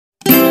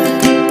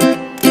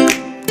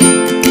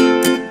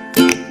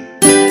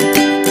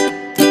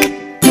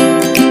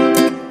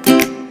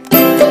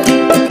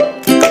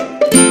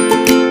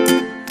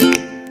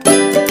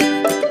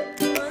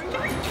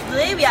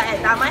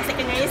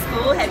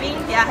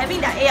having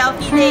their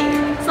ALP day.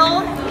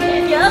 So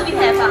here we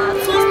have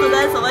two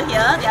students over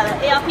here. They are the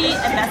ALP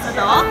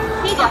ambassador.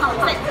 Here they are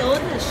from Sec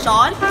 2, this is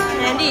Sean,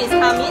 and this is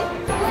Carmen.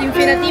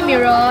 Infinity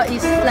mirror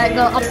is like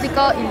an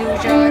optical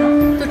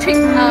illusion to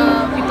trick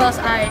people's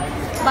eye.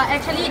 But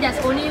actually there's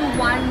only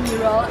one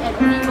mirror and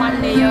only one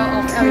layer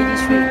of LED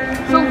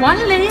strip. So one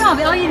layer of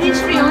LED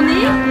strip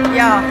only?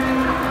 Yeah.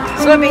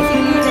 So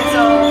basically there's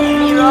a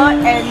mirror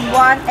and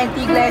one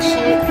anti-glare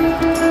sheet.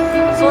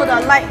 So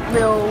the light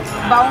will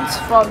bounce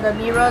from the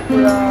mirror to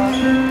the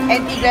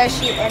anti-glare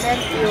sheet and then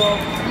it will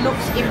look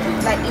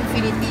like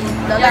infinity.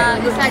 The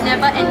light will it's like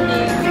never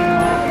ending.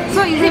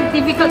 So is it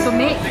difficult to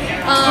make?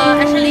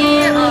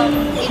 Actually,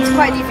 it's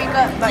quite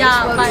difficult, but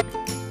yeah, it's worth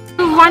it.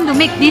 You want to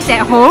make this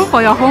at home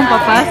for your home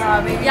purpose?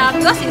 Yeah,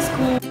 because it's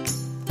cool.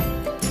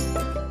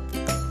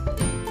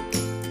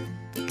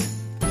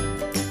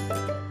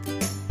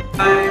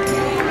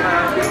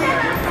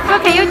 So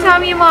can you tell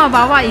me more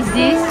about what is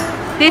this?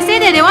 They say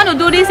that they want to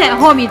do this at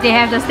home if they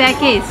have the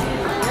staircase.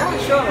 Yeah,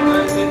 sure.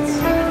 It's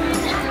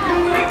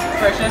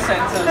pressure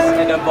sensors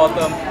at the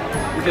bottom.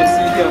 You can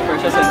see here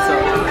pressure sensor.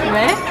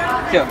 Where?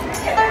 Here.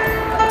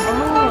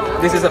 Oh.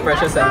 This is a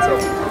pressure sensor.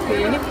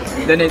 Okay.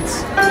 Then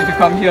it's, if you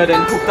come here,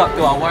 then hooked up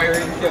to our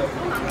wiring here.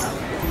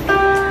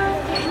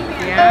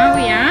 Yeah,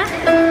 we are.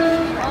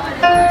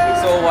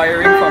 So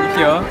wiring from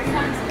here,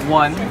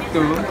 1,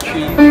 2,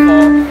 3,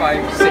 4,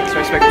 5, 6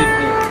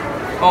 respectively.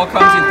 All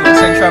comes into a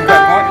central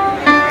breadboard.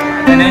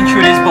 And then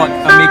through this board, a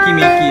makey.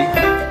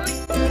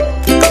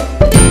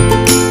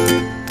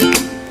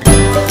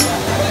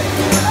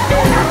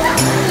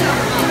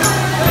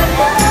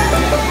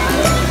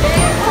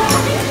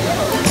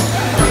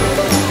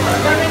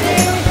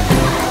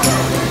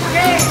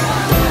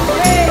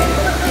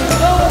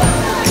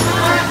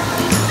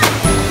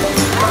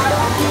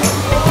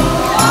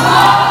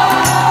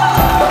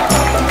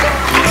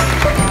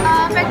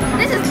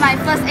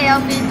 First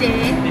ALP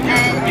day,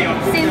 and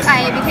since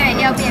I became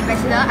an ALP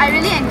ambassador, I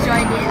really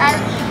enjoyed it.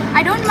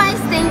 I don't mind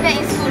staying back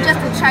in school just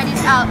to try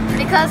this out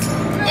because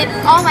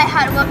all my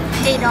hard work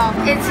paid off.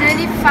 It's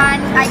really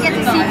fun. I get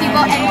to see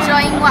people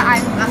enjoying what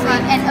I'm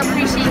doing and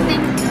appreciating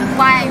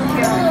why I'm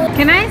here.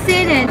 Can I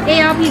say that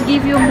ALP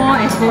give you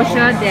more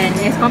exposure than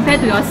as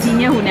compared to your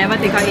senior who never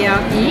take out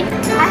ALP?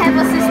 I have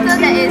a sister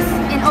that is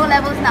in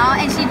O-levels now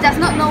and she does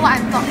not know what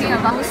I'm talking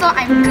about. So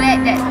I'm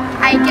glad that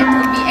I get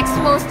to be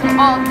exposed to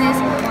all of these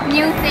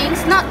new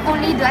things. Not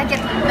only do I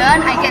get to learn,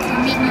 I get to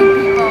meet new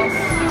people.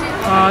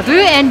 Do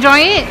you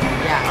enjoy it?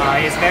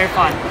 Yeah, it's very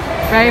fun.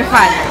 Very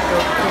fun.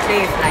 To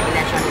play with like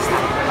electronic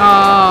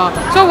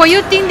stuff. So will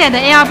you think that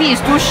the ALP is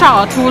too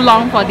short or too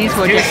long for this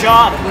project? Too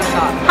short. Too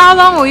short. How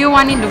long will you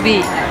want it to be?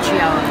 Like 3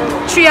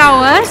 hours. 3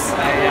 hours?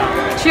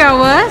 Yeah. 3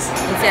 hours?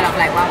 Instead of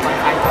like 1.5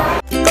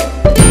 hours.